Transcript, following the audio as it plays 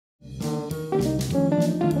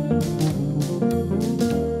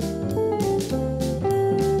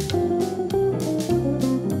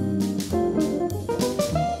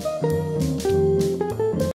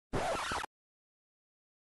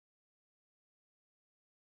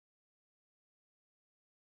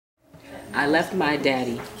I left my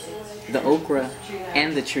daddy, the okra,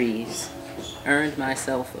 and the trees. Earned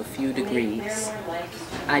myself a few degrees.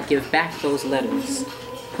 I'd give back those letters,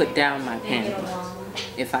 put down my pen,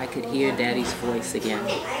 if I could hear daddy's voice again.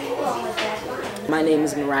 My name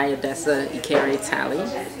is Mariahadessa Ekere Tallie.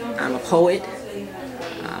 I'm a poet,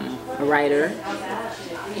 a writer,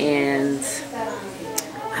 and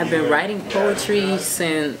I've been writing poetry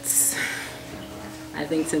since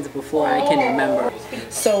before I can remember.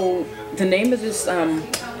 So the name of this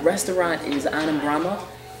restaurant is Annam Brahma.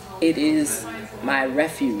 It is my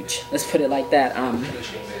refuge, let's put it like that.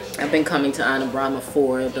 I've been coming to Annam Brahma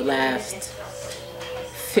for the last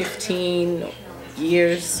 15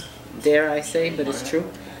 years, dare I say, but it's true.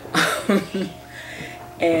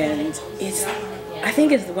 And I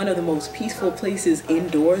think it's one of the most peaceful places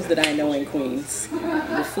indoors that I know in Queens.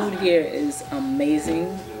 The food here is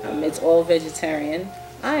amazing. It's all vegetarian.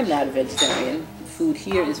 I'm not a vegetarian. The food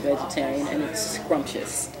here is vegetarian and it's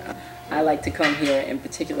scrumptious. I like to come here in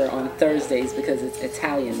particular on Thursdays because it's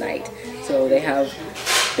Italian night. So they have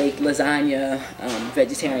baked lasagna,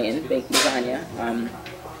 vegetarian baked lasagna,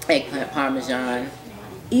 eggplant parmesan.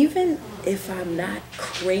 Even if I'm not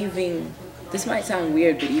craving, this might sound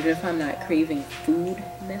weird, but even if I'm not craving food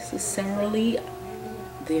necessarily,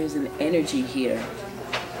 there's an energy here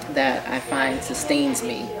that I find sustains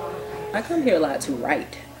me. I come here a lot to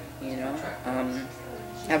write, you know.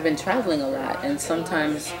 I've been traveling a lot, and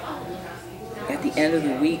sometimes at the end of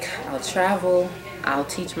the week I'll travel, I'll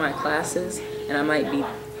teach my classes, and I might be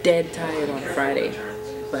dead tired on Friday,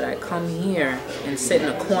 but I come here and sit in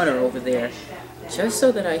a corner over there just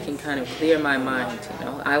so that I can kind of clear my mind, you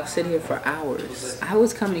know. I'll sit here for hours. I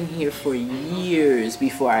was coming here for years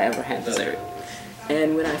before I ever had dessert.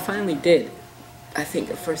 And when I finally did, I think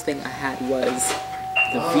the first thing I had was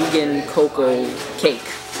the vegan cocoa cake,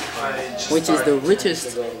 which is the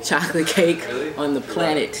richest chocolate cake on the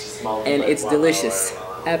planet, and it's delicious.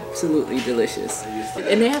 Absolutely delicious.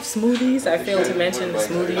 And they have smoothies. I failed to mention the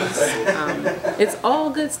smoothies. It's all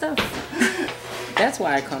good stuff. That's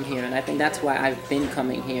why I come here, and I think that's why I've been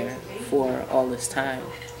coming here for all this time.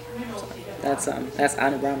 So that's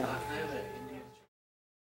Annam Brahma.